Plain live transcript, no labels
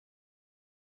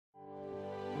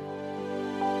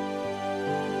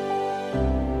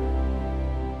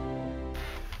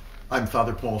I'm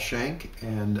Father Paul Schenck,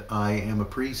 and I am a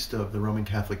priest of the Roman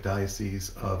Catholic Diocese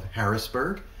of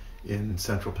Harrisburg in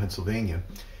central Pennsylvania.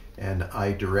 And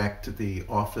I direct the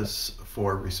Office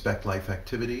for Respect Life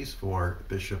Activities for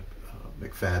Bishop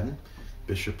McFadden,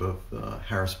 Bishop of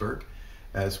Harrisburg,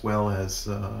 as well as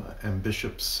am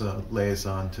Bishop's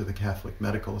liaison to the Catholic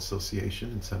Medical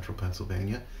Association in central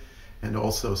Pennsylvania, and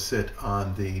also sit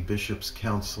on the Bishop's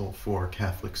Council for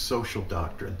Catholic Social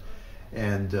Doctrine.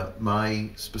 And my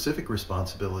specific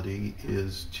responsibility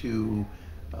is to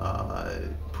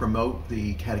promote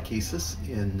the catechesis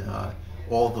in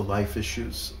all the life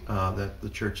issues that the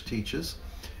Church teaches,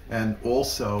 and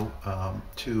also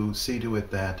to see to it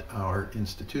that our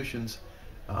institutions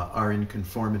are in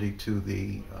conformity to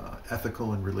the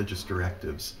ethical and religious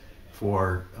directives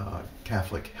for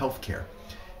Catholic healthcare.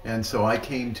 And so I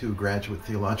came to Graduate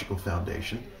Theological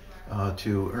Foundation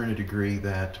to earn a degree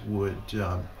that would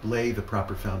lay the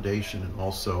proper foundation and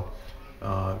also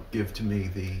give to me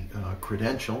the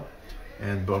credential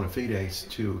and bona fides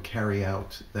to carry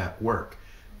out that work.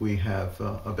 We have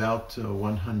about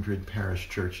 100 parish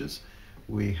churches.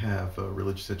 We have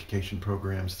religious education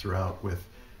programs throughout with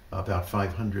about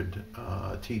 500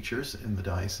 teachers in the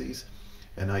diocese,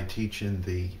 and I teach in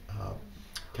the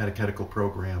catechetical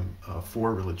program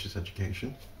for religious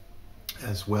education,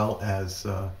 as well as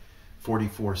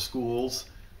 44 schools,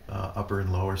 upper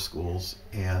and lower schools,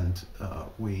 and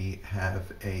we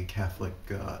have a Catholic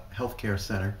healthcare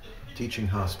center, teaching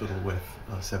hospital with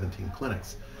 17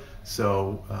 clinics.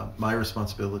 So my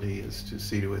responsibility is to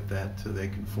see to it that they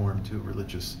conform to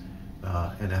religious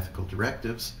and ethical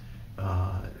directives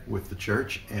with the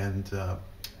Church, and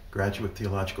Graduate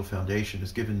Theological Foundation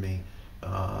has given me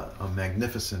a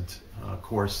magnificent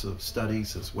course of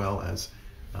studies, as well as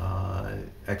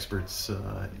experts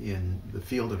in the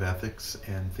field of ethics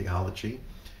and theology,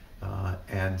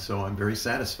 and so I'm very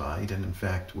satisfied, and in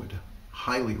fact would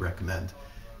highly recommend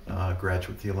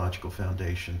Graduate Theological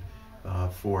Foundation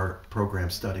for program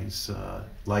studies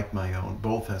like my own,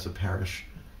 both as a parish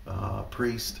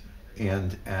priest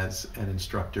and as an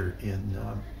instructor in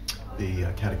the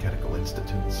catechetical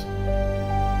institutes.